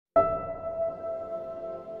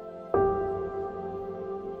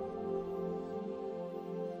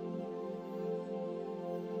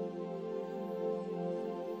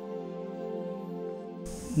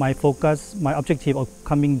my focus, my objective of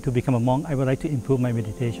coming to become a monk, I would like to improve my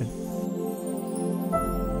meditation.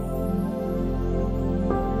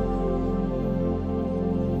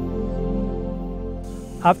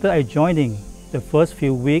 After I joining the first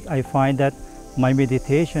few weeks, I find that my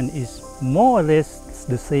meditation is more or less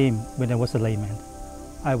the same when I was a layman.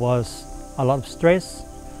 I was a lot of stress.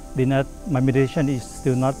 My meditation is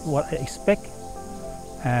still not what I expect,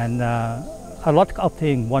 and a lot of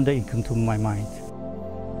things wandering into my mind.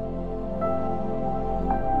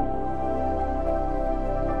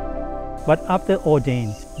 But after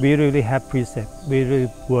ordained, we really have precept. We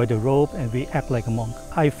really wear the robe and we act like a monk.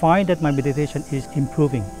 I find that my meditation is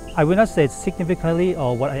improving. I will not say significantly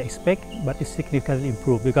or what I expect, but it's significantly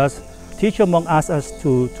improved because teacher monk asked us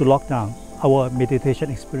to lock down our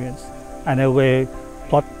meditation experience. And I will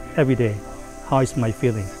plot every day how is my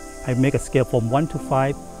feeling. I make a scale from 1 to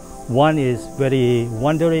 5. 1 is very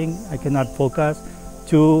wandering, I cannot focus.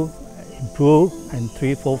 2, improve, and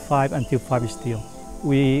 3, 4, 5 until 5 is still.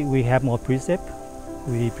 We have more precept.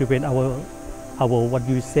 We prevent our what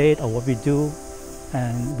we say or what we do,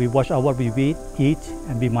 and we watch what we eat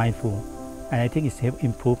and be mindful. And I think it's helped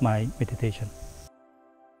improve my meditation.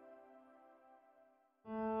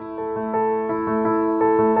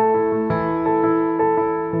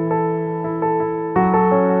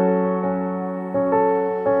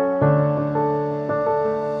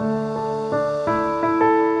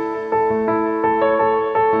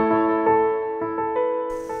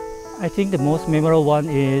 I think the most memorable one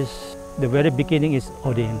is the very beginning is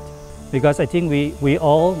ordained, because I think we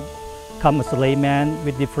all come as a layman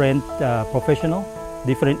with different professional,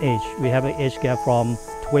 different age. We have an age gap from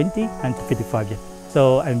 20 and 55 years.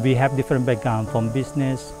 So, and we have different background from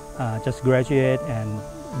business, just graduate and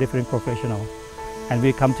different professional. And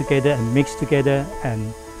we come together and mix together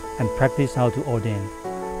and practice how to ordain.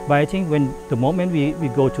 But I think when the moment we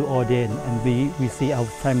go to ordain and we see our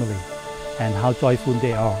family and how joyful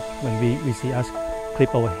they are when we see us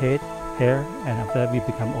clip our hair, and after that we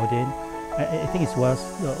become ordained. I think it was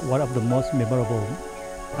one of the most memorable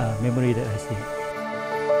memory that I see.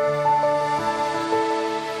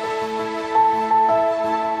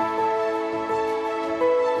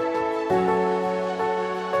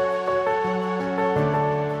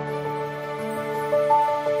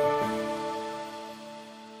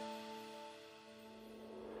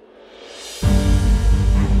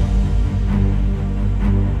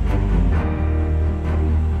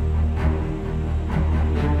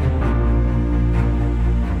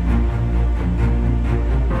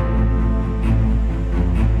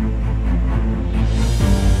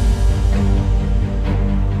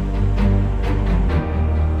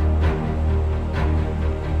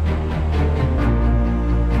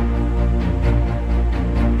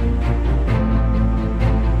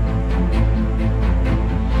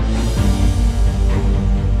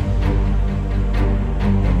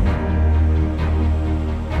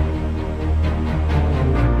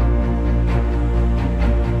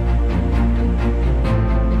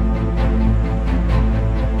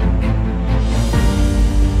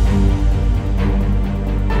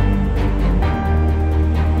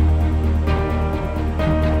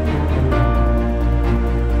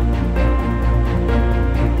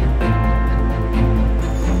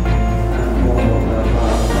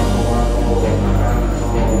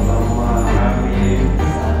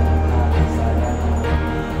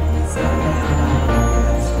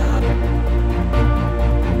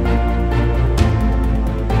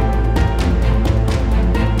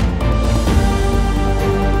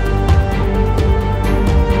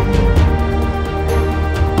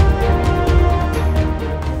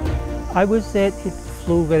 I would say it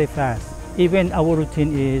flew very fast. Even our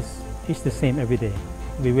routine is the same every day.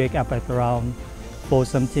 We wake up at around 4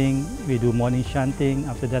 something, we do morning chanting.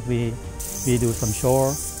 After that we do some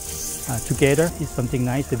chore together. It's something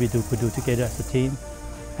nice that we could do together as a team.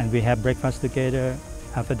 And we have breakfast together.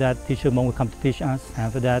 After that, teacher monk will come to teach us.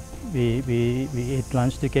 After that, we eat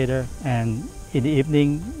lunch together. And in the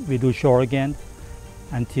evening, we do chore again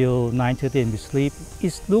until 9:30 and we sleep.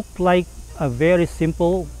 It looks like a very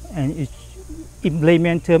simple, and in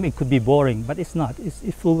layman term it could be boring, but it's not.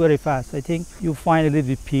 It flew very fast. I think you find a little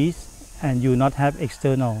bit peace and you not have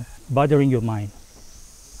external bothering your mind.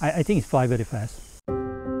 I think it flies very fast.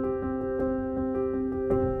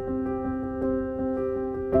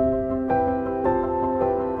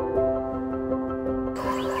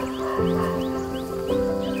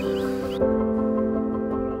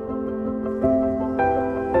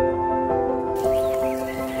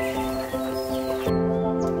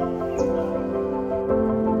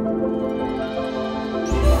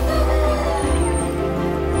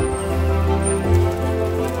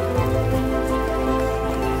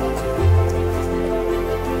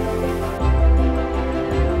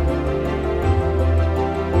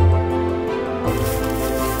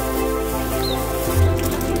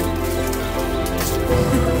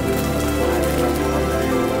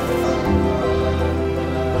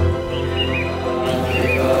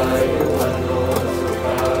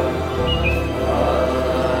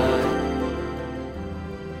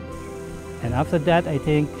 after that, I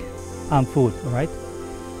think food, right?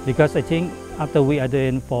 Because I think after we are there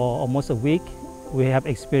for almost a week, we have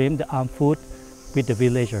experienced the food with the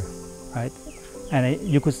villager, right? And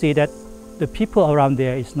you could see that the people around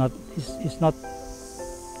there is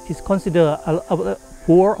considered a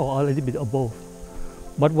poor or a little bit above.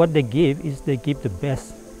 But what they give is they give the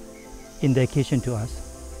best in their kitchen to us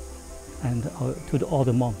and to all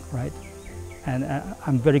the monks, right? And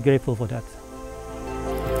I'm very grateful for that.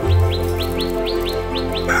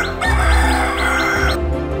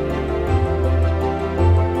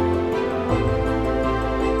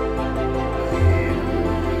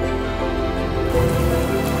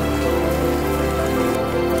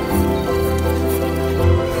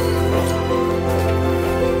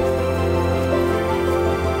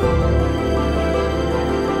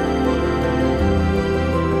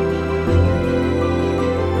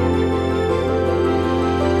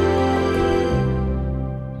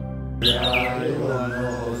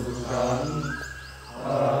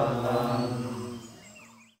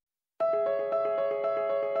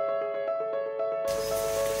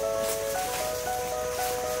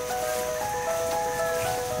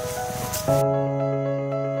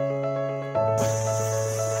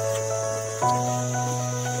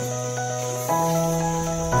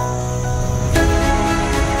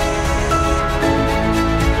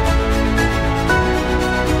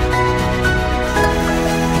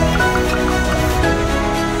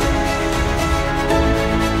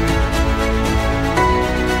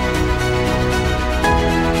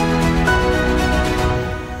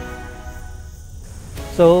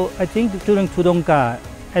 So I think during Tudongka,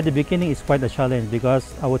 at the beginning it's quite a challenge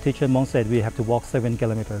because our teacher monk said we have to walk 7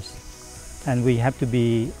 kilometers and we have to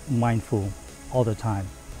be mindful all the time.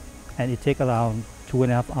 And it takes around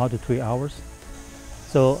 2.5 hours to 3 hours.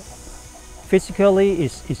 So physically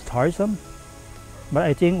it's tiresome, but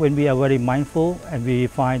I think when we are very mindful and we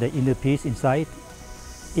find the inner peace inside,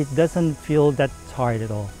 it doesn't feel that tired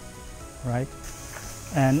at all, right?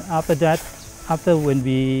 And after that, when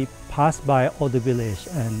we pass by all the village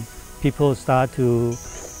and people start to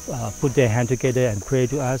put their hand together and pray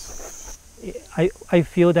to us, I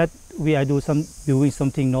feel that we are doing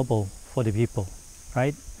something noble for the people,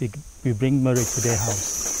 right? We bring merit to their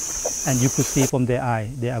house, and you could see from their eye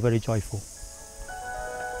they are very joyful.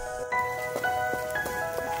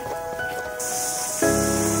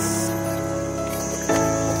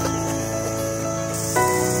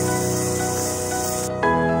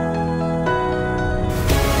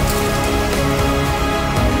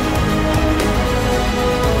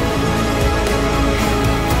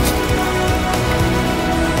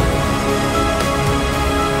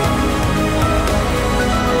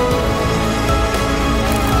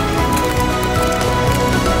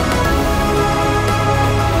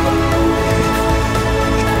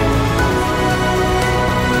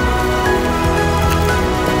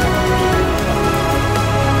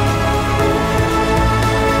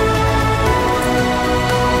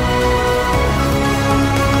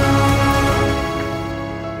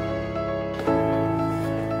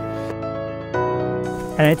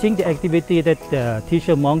 And I think the activity that the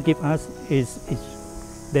teacher monk give us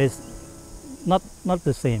there's not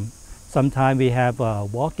the same. Sometimes we have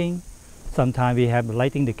walking, sometimes we have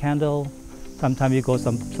lighting the candle, sometimes we go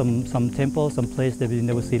some temple, some place that we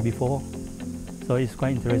never seen before. So it's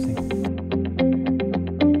quite interesting.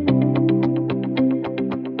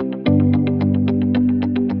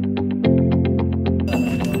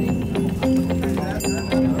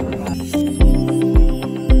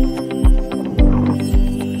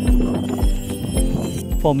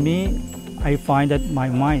 For me, I find that my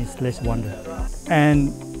mind is less wonder.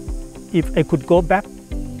 And if I could go back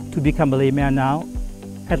to become a layman now,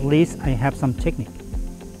 at least I have some technique,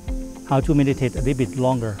 how to meditate a little bit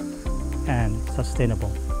longer and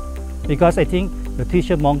sustainable. Because I think the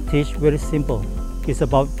teacher monk teach very simple. It's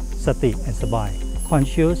about sati and sabai,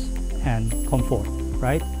 conscious and comfort,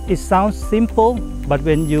 right? It sounds simple, but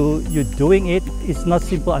when you're doing it, it's not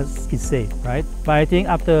simple as it says, right? But I think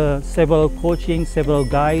after several coaching, several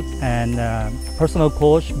guides, and personal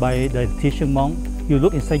coach by the teacher monk, you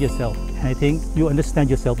look inside yourself, and I think you understand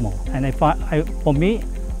yourself more. And for me,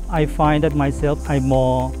 I find that myself, I'm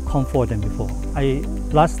more comfortable than before.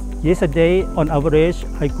 Yesterday, on average,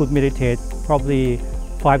 I could meditate probably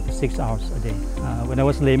 5 to 6 hours a day. When I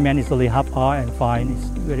was layman, it's only half hour, and find it's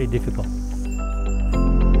very difficult.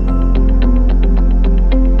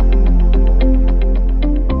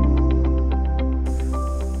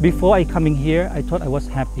 Before I coming here, I thought I was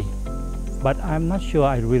happy, but I'm not sure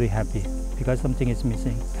I'm really happy because something is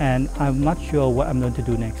missing, and I'm not sure what I'm going to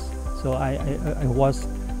do next. So I was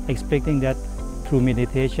expecting that through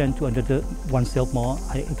meditation to understand oneself more,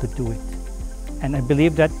 I could do it. And I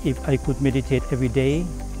believe that if I could meditate every day,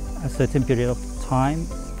 a certain period of time,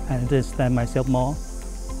 and understand myself more,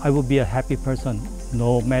 I would be a happy person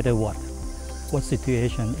no matter what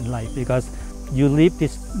situation in life, because you live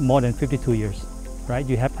this more than 52 years, right?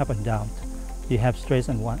 You have up and down, you have stress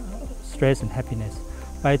and happiness.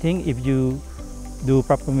 But I think if you do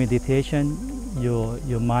proper meditation,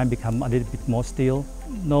 your mind becomes a little bit more still.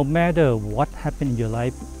 No matter what happens in your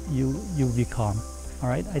life, you be calm. All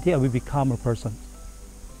right, I think I will become a person,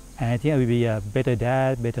 and I think I will be a better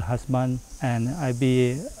dad, better husband, and I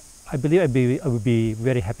believe I will be a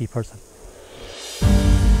very happy person.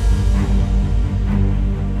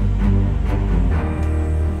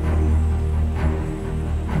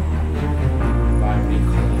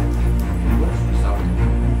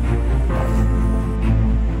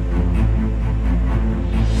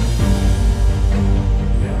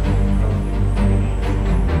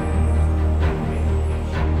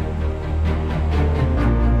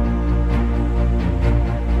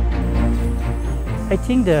 I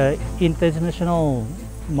think the International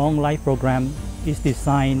Monk Life Program is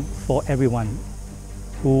designed for everyone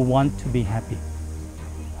who want to be happy,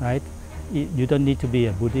 right? You don't need to be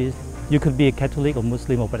a Buddhist. You could be a Catholic or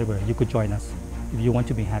Muslim or whatever. You could join us if you want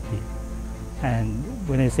to be happy. And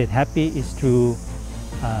when I say happy, it's through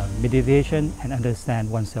meditation and understand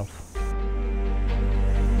oneself.